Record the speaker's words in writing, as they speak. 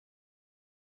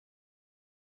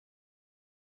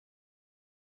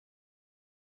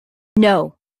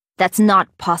No, that's not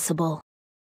possible.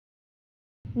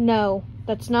 No,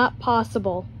 that's not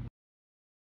possible.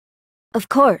 Of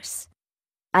course.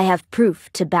 I have proof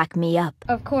to back me up.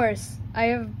 Of course,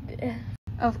 I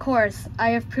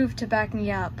have proof to back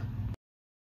me up.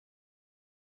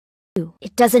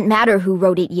 It doesn't matter who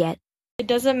wrote it yet. It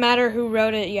doesn't matter who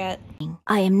wrote it yet.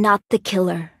 I am not the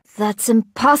killer. That's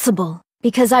impossible,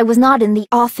 because I was not in the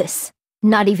office.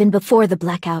 Not even before the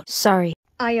blackout. Sorry.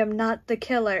 I am not the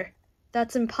killer.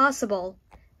 That's impossible,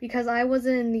 because I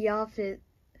wasn't in the office.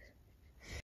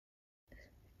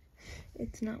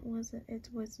 It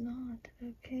was not.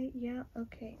 Okay, yeah,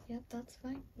 that's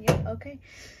fine. Yeah, okay.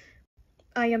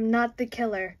 I am not the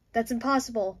killer. That's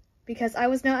impossible, because I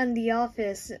was not in the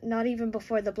office, not even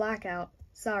before the blackout.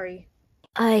 Sorry.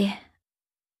 I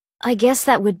guess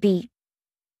that would be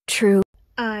true.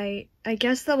 I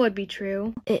guess that would be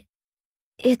true.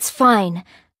 It's fine.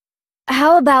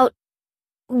 How about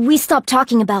we stop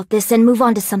talking about this and move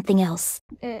on to something else?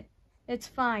 It's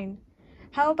fine.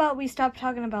 How about we stop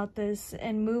talking about this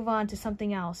and move on to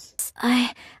something else?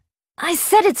 I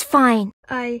said it's fine.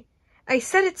 I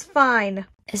said it's fine.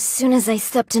 As soon as I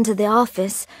stepped into the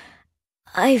office,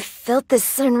 I felt this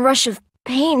sudden rush of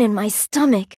pain in my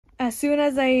stomach. As soon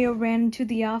as I ran into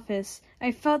the office,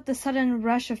 I felt the sudden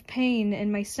rush of pain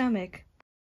in my stomach.